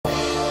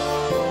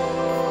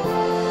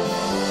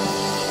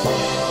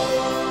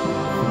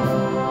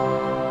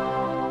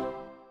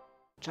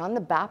John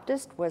the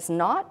Baptist was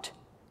not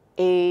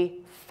a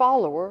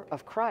follower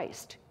of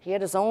Christ. He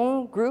had his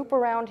own group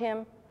around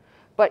him,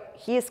 but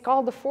he is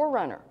called the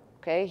forerunner.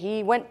 Okay?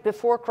 He went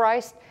before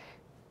Christ,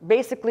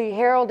 basically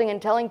heralding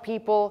and telling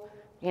people,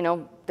 you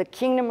know, the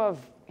kingdom of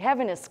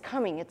heaven is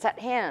coming, it's at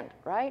hand,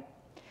 right?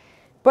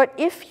 But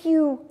if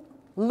you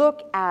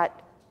look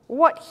at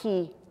what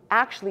he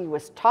actually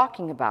was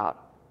talking about,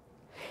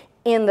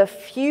 in the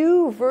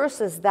few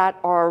verses that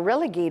are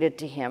relegated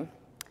to him,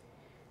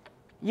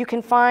 you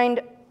can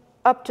find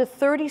up to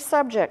 30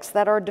 subjects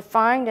that are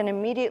defined, and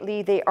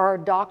immediately they are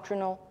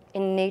doctrinal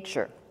in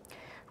nature.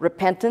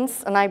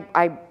 Repentance, and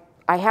I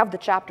have the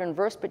chapter and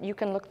verse, but you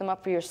can look them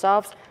up for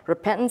yourselves.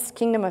 Repentance,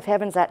 kingdom of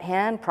heaven's at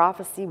hand,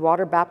 prophecy,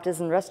 water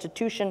baptism,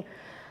 restitution,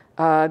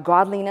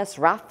 godliness,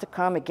 wrath to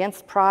come,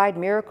 against pride,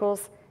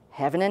 miracles,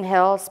 heaven and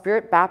hell,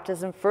 spirit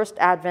baptism, first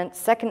advent,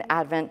 second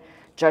advent,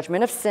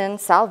 judgment of sin,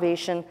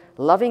 salvation,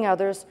 loving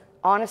others,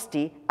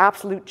 honesty,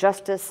 absolute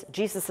justice,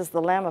 Jesus is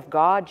the Lamb of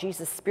God,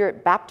 Jesus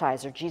Spirit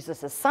baptizer,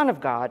 Jesus is Son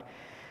of God,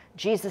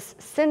 Jesus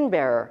sin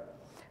bearer,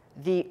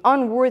 the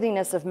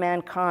unworthiness of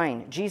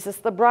mankind, Jesus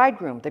the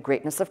bridegroom, the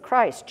greatness of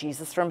Christ,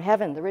 Jesus from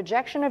heaven, the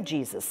rejection of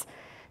Jesus,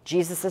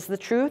 Jesus is the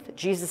truth,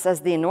 Jesus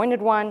as the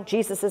anointed one,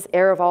 Jesus is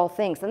heir of all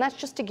things. And that's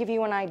just to give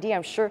you an idea.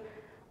 I'm sure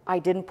I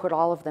didn't put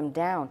all of them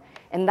down.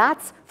 And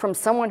that's from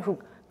someone who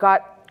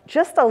got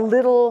just a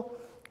little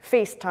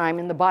face time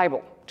in the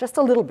Bible, just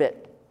a little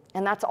bit.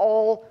 And that's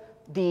all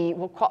the,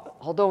 we'll call,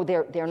 although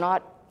they're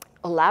not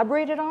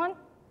elaborated on,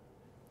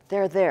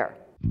 they're there.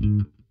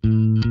 Come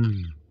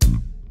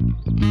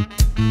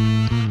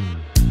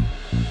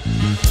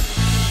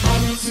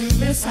into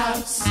this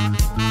house,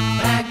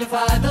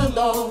 magnify the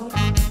Lord,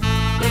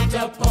 lift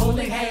up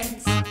holy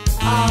hands,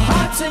 our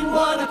hearts in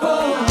one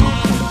accord,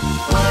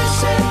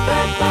 worship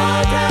and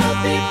bow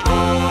down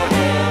before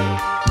Him,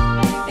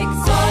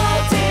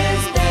 exalt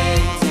His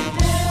name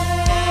today.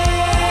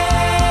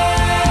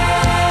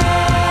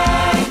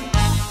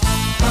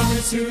 Come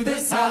into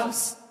this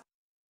house,